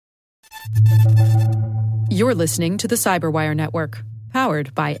You're listening to the Cyberwire Network,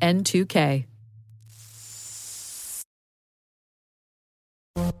 powered by N2K.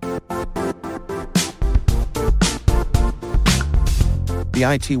 The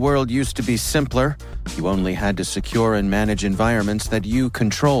IT world used to be simpler. You only had to secure and manage environments that you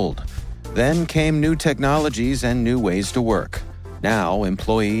controlled. Then came new technologies and new ways to work. Now,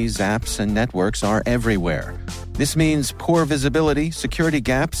 employees, apps, and networks are everywhere. This means poor visibility, security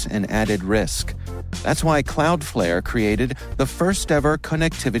gaps, and added risk. That's why Cloudflare created the first-ever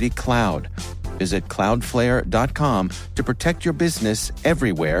connectivity cloud. Visit cloudflare.com to protect your business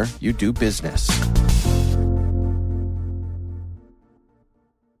everywhere you do business.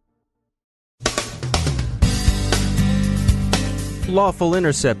 Lawful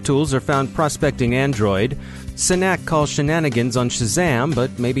intercept tools are found prospecting Android. Synack calls shenanigans on Shazam,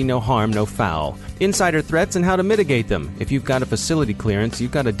 but maybe no harm, no foul. Insider threats and how to mitigate them. If you've got a facility clearance,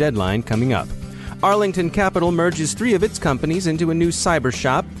 you've got a deadline coming up. Arlington Capital merges 3 of its companies into a new cyber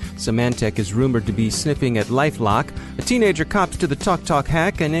shop. Symantec is rumored to be sniffing at LifeLock. A teenager cops to the TalkTalk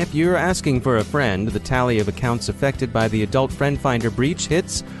hack, and if you're asking for a friend, the tally of accounts affected by the adult friend finder breach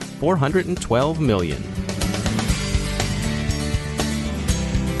hits 412 million.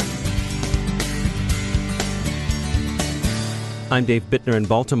 I'm Dave Bittner in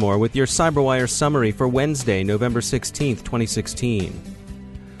Baltimore with your CyberWire summary for Wednesday, November 16, 2016.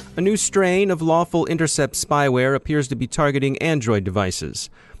 A new strain of lawful intercept spyware appears to be targeting Android devices.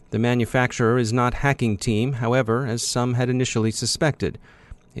 The manufacturer is not Hacking Team, however, as some had initially suspected.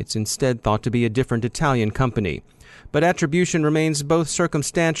 It's instead thought to be a different Italian company. But attribution remains both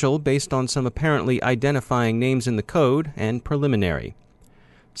circumstantial, based on some apparently identifying names in the code, and preliminary.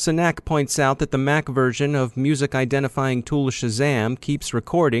 Synack points out that the Mac version of music identifying tool Shazam keeps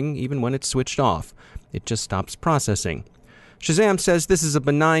recording even when it's switched off. It just stops processing. Shazam says this is a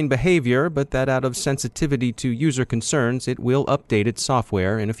benign behavior, but that out of sensitivity to user concerns, it will update its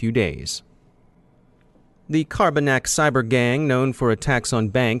software in a few days. The Carbanak cyber gang, known for attacks on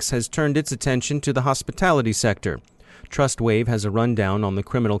banks, has turned its attention to the hospitality sector. TrustWave has a rundown on the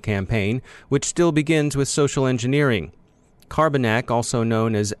criminal campaign, which still begins with social engineering. Carbanak, also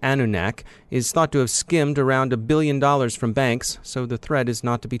known as Anunak, is thought to have skimmed around $1 billion from banks, so the threat is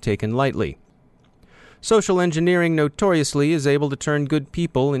not to be taken lightly. Social engineering notoriously is able to turn good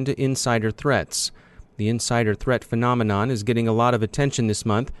people into insider threats. The insider threat phenomenon is getting a lot of attention this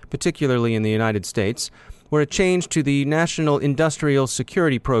month, particularly in the United States, where a change to the National Industrial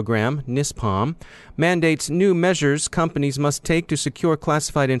Security Program, NISPOM, mandates new measures companies must take to secure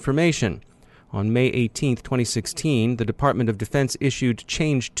classified information. On May 18, 2016, the Department of Defense issued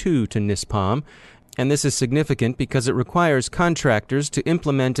Change 2 to NISPOM, and this is significant because it requires contractors to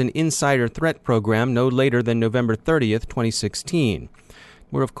implement an insider threat program no later than November 30, 2016.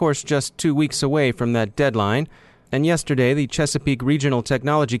 We're, of course, just 2 weeks away from that deadline, and yesterday the Chesapeake Regional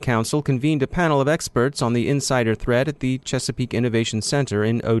Technology Council convened a panel of experts on the insider threat at the Chesapeake Innovation Center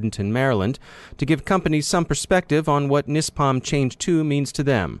in Odenton, Maryland, to give companies some perspective on what NISPOM Change 2 means to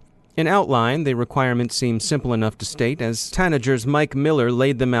them. In outline, the requirements seem simple enough to state, as Tanager's Mike Miller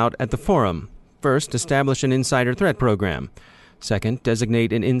laid them out at the forum. First, establish an insider threat program. Second,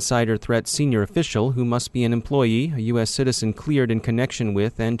 designate an insider threat senior official who must be an employee, a U.S. citizen cleared in connection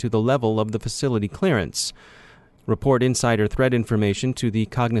with and to the level of the facility clearance. Report insider threat information to the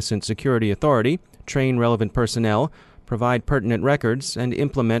Cognizant Security Authority, train relevant personnel, provide pertinent records, and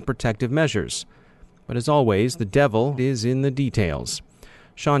implement protective measures. But as always, the devil is in the details.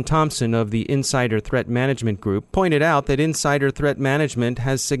 Sean Thompson of the Insider Threat Management Group pointed out that insider threat management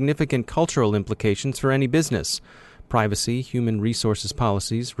has significant cultural implications for any business. Privacy, human resources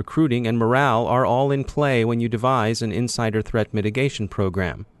policies, recruiting, and morale are all in play when you devise an insider threat mitigation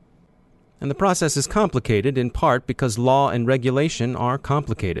program. And the process is complicated in part because law and regulation are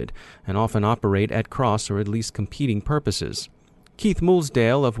complicated and often operate at cross or at least competing purposes. Keith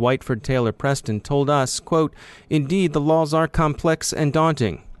Moulsdale of Whiteford Taylor Preston told us, quote, "Indeed, the laws are complex and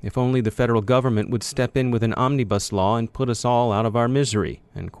daunting. If only the federal government would step in with an omnibus law and put us all out of our misery,"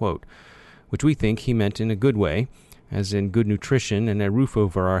 end quote, which we think he meant in a good way, as in good nutrition and a roof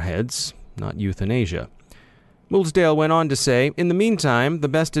over our heads, not euthanasia. Moulsdale went on to say, "In the meantime, the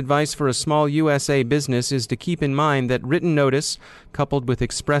best advice for a small USA business is to keep in mind that written notice, coupled with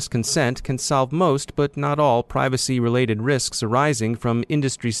express consent, can solve most, but not all, privacy-related risks arising from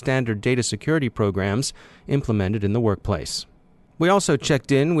industry-standard data security programs implemented in the workplace." We also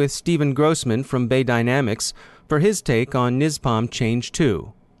checked in with Stephen Grossman from Bay Dynamics for his take on NISPOM Change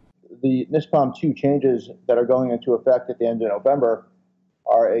 2. The NISPOM 2 changes that are going into effect at the end of November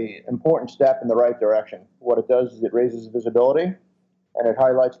are an important step in the right direction. What it does is it raises visibility. and it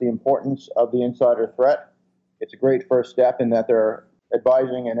highlights the importance of the insider threat. It's a great first step in that they're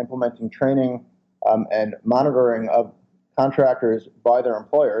advising and implementing training and monitoring of contractors by their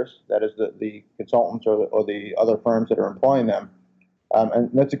employers, that is the consultants or the other firms that are employing them. And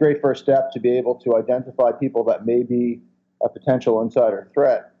that's a great first step to be able to identify people that may be a potential insider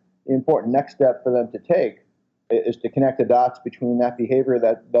threat. The important next step for them to take is to connect the dots between that behavior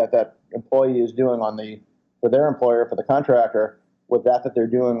that employee is doing for their employer, for the contractor, with that they're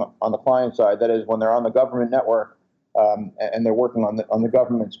doing on the client side. That is, when they're on the government network and they're working on the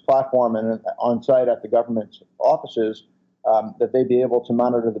government's platform and on site at the government's offices, that they be able to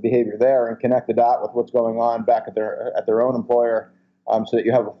monitor the behavior there and connect the dot with what's going on back at their own employer, so that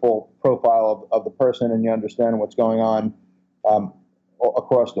you have a full profile of the person and you understand what's going on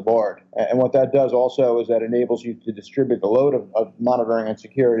across the board. And what that does also is that enables you to distribute the load of monitoring and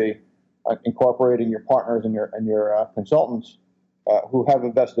security, incorporating your partners and your consultants who have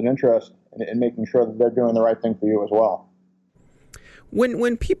a vested interest in making sure that they're doing the right thing for you as well.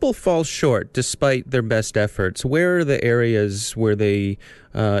 When people fall short, despite their best efforts, where are the areas where they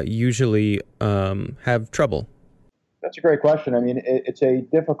usually have trouble? That's a great question. I mean, it's a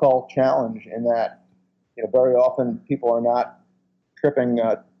difficult challenge in that, very often people are not tripping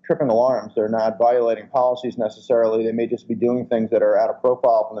alarms. They're not violating policies necessarily. They may just be doing things that are out of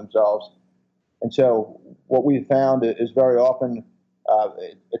profile for themselves. And so what we've found is very often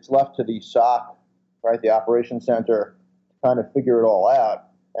it's left to the SOC, right, the operations center, to kind of figure it all out.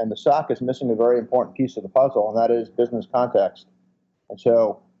 And the SOC is missing a very important piece of the puzzle, and that is business context. And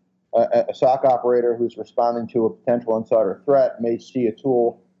so a SOC operator who's responding to a potential insider threat may see a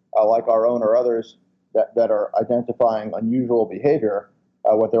tool like our own or others that are identifying unusual behavior.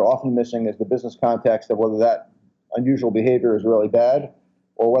 What they're often missing is the business context of whether that unusual behavior is really bad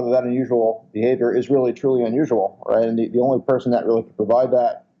or whether that unusual behavior is really truly unusual, right? And the only person that really can provide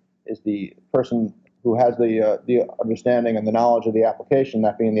that is the person who has the understanding and the knowledge of the application,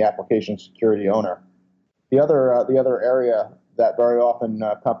 that being the application security owner. The other area that very often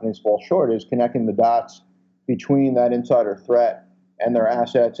companies fall short is connecting the dots between that insider threat and their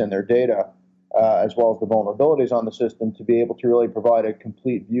assets and their data, as well as the vulnerabilities on the system, to be able to really provide a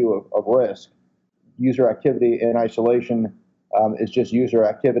complete view of risk. User activity in isolation is just user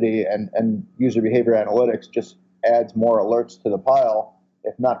activity, and user behavior analytics just adds more alerts to the pile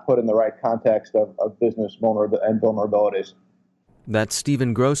if not put in the right context of business vulnerabilities. That's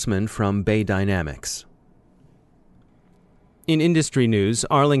Stephen Grossman from Bay Dynamics. In industry news,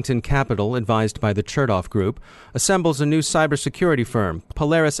 Arlington Capital, advised by the Chertoff Group, assembles a new cybersecurity firm,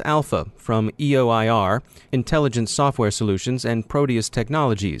 Polaris Alpha, from EOIR, Intelligence Software Solutions, and Proteus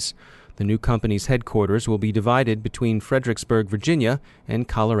Technologies. The new company's headquarters will be divided between Fredericksburg, Virginia, and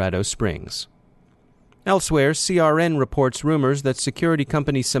Colorado Springs. Elsewhere, CRN reports rumors that security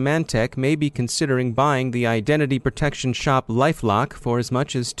company Symantec may be considering buying the identity protection shop LifeLock for as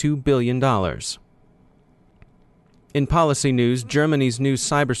much as $2 billion. In policy news, Germany's new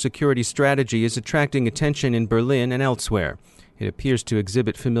cybersecurity strategy is attracting attention in Berlin and elsewhere. It appears to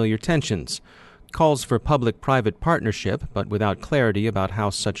exhibit familiar tensions. Calls for public-private partnership, but without clarity about how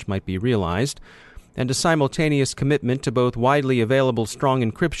such might be realized, and a simultaneous commitment to both widely available strong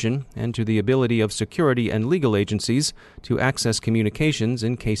encryption and to the ability of security and legal agencies to access communications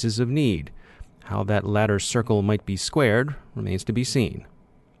in cases of need. How that latter circle might be squared remains to be seen.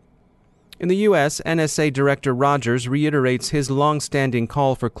 In the U.S., NSA Director Rogers reiterates his long-standing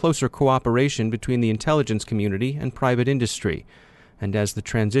call for closer cooperation between the intelligence community and private industry. And as the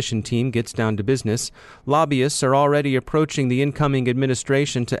transition team gets down to business, lobbyists are already approaching the incoming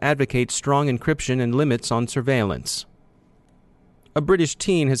administration to advocate strong encryption and limits on surveillance. A British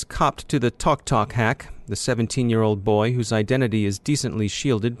teen has copped to the TalkTalk hack. The 17-year-old boy, whose identity is decently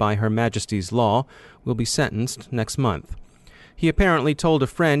shielded by Her Majesty's law, will be sentenced next month. He apparently told a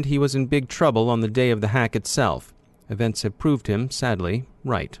friend he was in big trouble on the day of the hack itself. Events have proved him, sadly,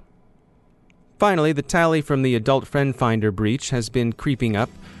 right. Finally, the tally from the Adult Friend Finder breach has been creeping up,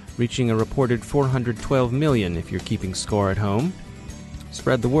 reaching a reported 412 million if you're keeping score at home.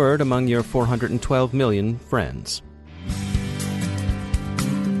 Spread the word among your 412 million friends.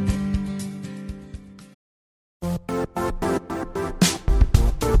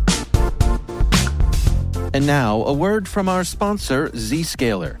 And now, a word from our sponsor,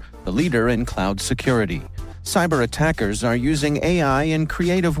 Zscaler, the leader in cloud security. Cyber attackers are using AI in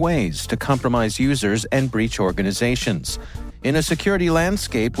creative ways to compromise users and breach organizations. In a security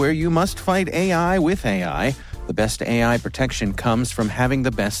landscape where you must fight AI with AI, the best AI protection comes from having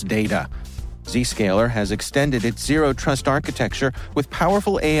the best data. Zscaler has extended its Zero Trust architecture with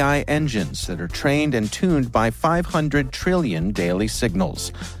powerful AI engines that are trained and tuned by 500 trillion daily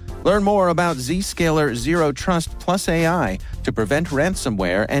signals. Learn more about Zscaler Zero Trust plus AI to prevent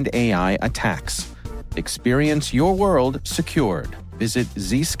ransomware and AI attacks. Experience your world secured. Visit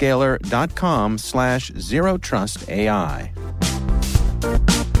zscaler.com/zerotrustai.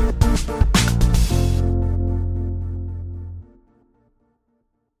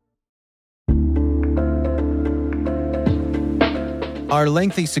 Are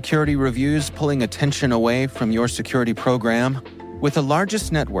lengthy security reviews pulling attention away from your security program? With the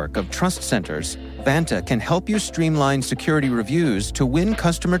largest network of trust centers, Vanta can help you streamline security reviews to win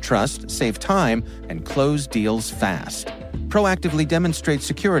customer trust, save time, and close deals fast. Proactively demonstrate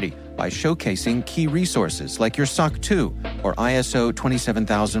security by showcasing key resources like your SOC 2 or ISO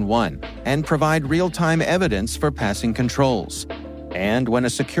 27001 and provide real-time evidence for passing controls. And when a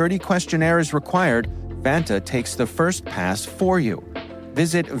security questionnaire is required, Vanta takes the first pass for you.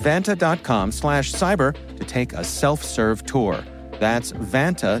 Visit vanta.com/cyber to take a self-serve tour. That's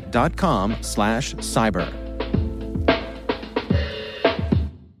vanta.com/cyber.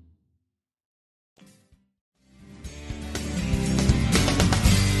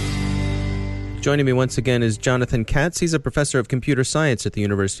 Joining me once again is Jonathan Katz. He's a professor of computer science at the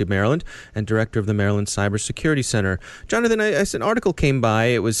University of Maryland and director of the Maryland Cybersecurity Center. Jonathan, an article came by.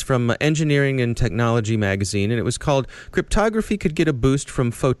 It was from Engineering and Technology magazine, and it was called "Cryptography Could Get a Boost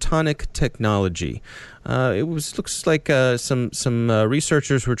from Photonic Technology." Looks like some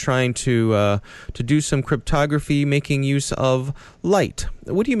researchers were trying to do some cryptography making use of light.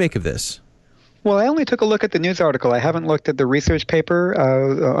 What do you make of this? Well, I only took a look at the news article. I haven't looked at the research paper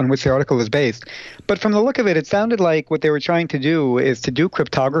on which the article is based. But from the look of it, it sounded like what they were trying to do is to do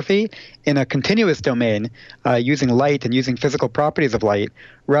cryptography in a continuous domain using light and using physical properties of light,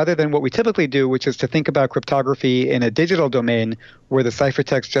 rather than what we typically do, which is to think about cryptography in a digital domain where the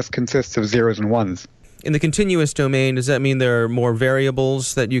ciphertext just consists of zeros and ones. In the continuous domain, does that mean there are more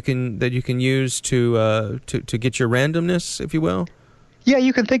variables that you can use to get your randomness, if you will? Yeah,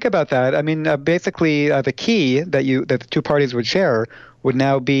 you can think about that. I mean, basically, the key that the two parties would share would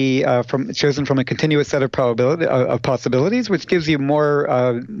now be chosen from a continuous set of possibilities, which gives you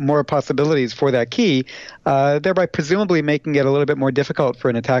more possibilities for that key, thereby presumably making it a little bit more difficult for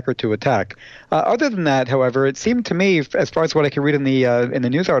an attacker to attack. Other than that, however, it seemed to me, as far as what I could read in the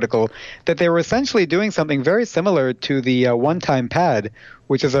news article, that they were essentially doing something very similar to the one-time pad,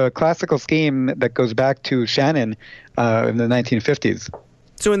 which is a classical scheme that goes back to Shannon in the 1950s.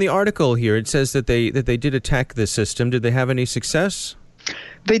 So in the article here, it says that they did attack this system. Did they have any success?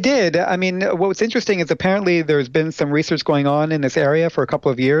 They did. I mean, what's interesting is apparently there's been some research going on in this area for a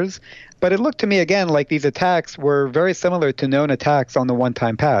couple of years, but it looked to me, again, like these attacks were very similar to known attacks on the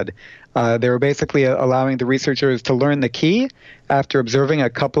one-time pad. They were basically allowing the researchers to learn the key after observing a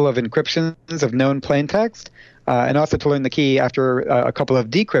couple of encryptions of known plaintext, and also to learn the key after a couple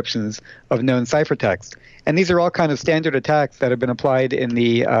of decryptions of known ciphertext. And these are all kind of standard attacks that have been applied in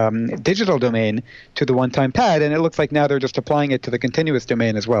the digital domain to the one-time pad, and it looks like now they're just applying it to the continuous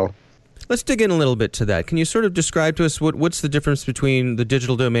domain as well. Let's dig in a little bit to that. Can you sort of describe to us what's the difference between the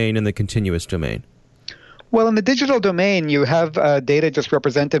digital domain and the continuous domain? Well, in the digital domain, you have data just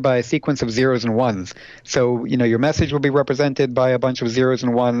represented by a sequence of zeros and ones. So, your message will be represented by a bunch of zeros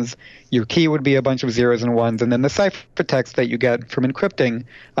and ones. Your key would be a bunch of zeros and ones. And then the ciphertext that you get from encrypting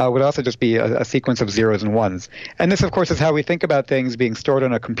would also just be a sequence of zeros and ones. And this, of course, is how we think about things being stored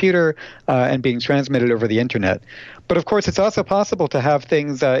on a computer and being transmitted over the internet. But, of course, it's also possible to have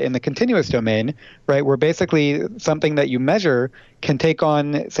things in the continuous domain, right, where basically something that you measure can take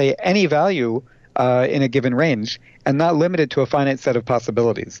on, say, any value in a given range, and not limited to a finite set of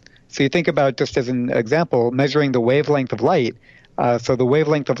possibilities. So you think about, just as an example, measuring the wavelength of light. So the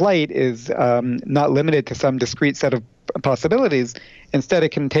wavelength of light is not limited to some discrete set of possibilities. Instead, it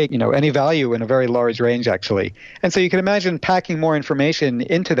can take any value in a very large range, actually. And so you can imagine packing more information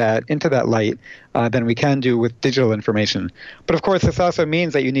into that light than we can do with digital information. But of course, this also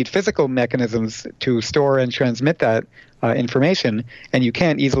means that you need physical mechanisms to store and transmit that information, and you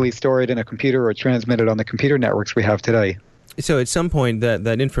can't easily store it in a computer or transmit it on the computer networks we have today. So at some point,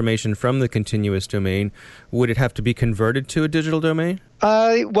 that information from the continuous domain, would it have to be converted to a digital domain?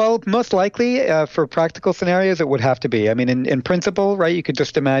 Well, most likely, for practical scenarios, it would have to be. I mean, in principle, right, you could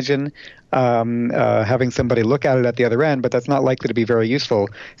just imagine having somebody look at it at the other end, but that's not likely to be very useful.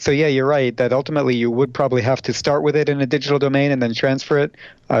 So yeah, you're right, that ultimately you would probably have to start with it in a digital domain and then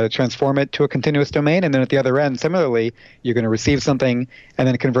transform it to a continuous domain. And then at the other end, similarly, you're going to receive something and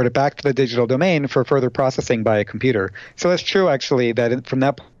then convert it back to the digital domain for further processing by a computer. So that's true, actually, that from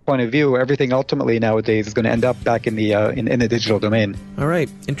that point of view, everything ultimately nowadays is going to end up back in the in the digital domain. All right.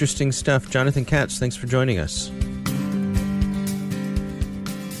 Interesting stuff. Jonathan Katz, thanks for joining us.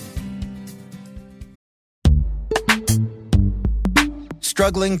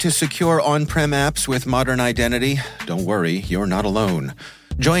 Struggling to secure on-prem apps with modern identity? Don't worry, you're not alone.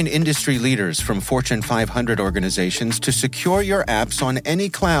 Join industry leaders from Fortune 500 organizations to secure your apps on any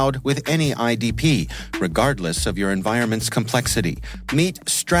cloud with any IDP, regardless of your environment's complexity. Meet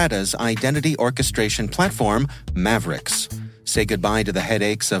Strata's identity orchestration platform, Mavericks. Say goodbye to the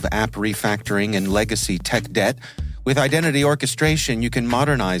headaches of app refactoring and legacy tech debt. With identity orchestration, you can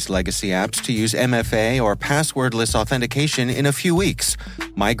modernize legacy apps to use MFA or passwordless authentication in a few weeks,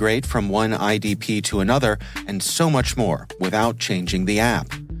 migrate from one IDP to another, and so much more without changing the app.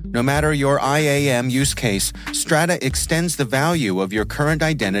 No matter your IAM use case, Strata extends the value of your current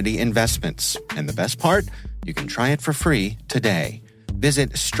identity investments. And the best part? You can try it for free today.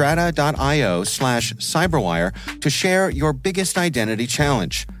 Visit strata.io/cyberwire to share your biggest identity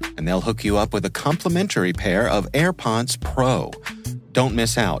challenge, and they'll hook you up with a complimentary pair of AirPods Pro. Don't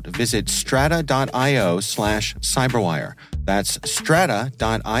miss out. Visit strata.io/cyberwire. That's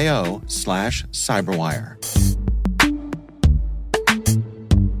strata.io/cyberwire.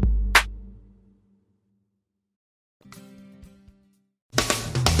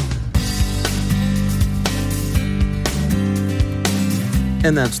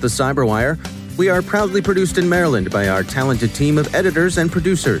 And that's the Cyberwire. We are proudly produced in Maryland by our talented team of editors and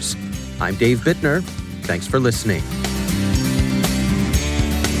producers. I'm Dave Bittner. Thanks for listening.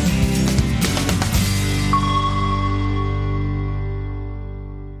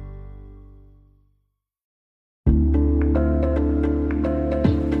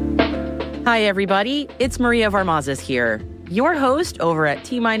 Hi, everybody. It's Maria Varmazes here, your host over at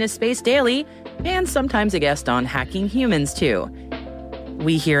T-Minus Space Daily, and sometimes a guest on Hacking Humans, too.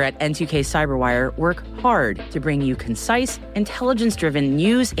 We here at N2K Cyberwire work hard to bring you concise, intelligence-driven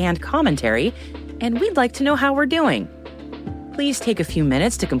news and commentary, and we'd like to know how we're doing. Please take a few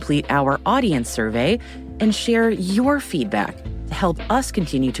minutes to complete our audience survey and share your feedback to help us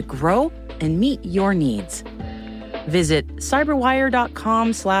continue to grow and meet your needs. Visit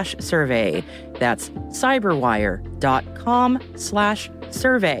cyberwire.com/survey. That's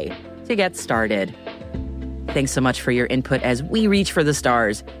cyberwire.com/survey to get started. Thanks so much for your input as we reach for the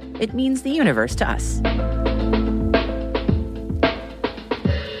stars. It means the universe to us.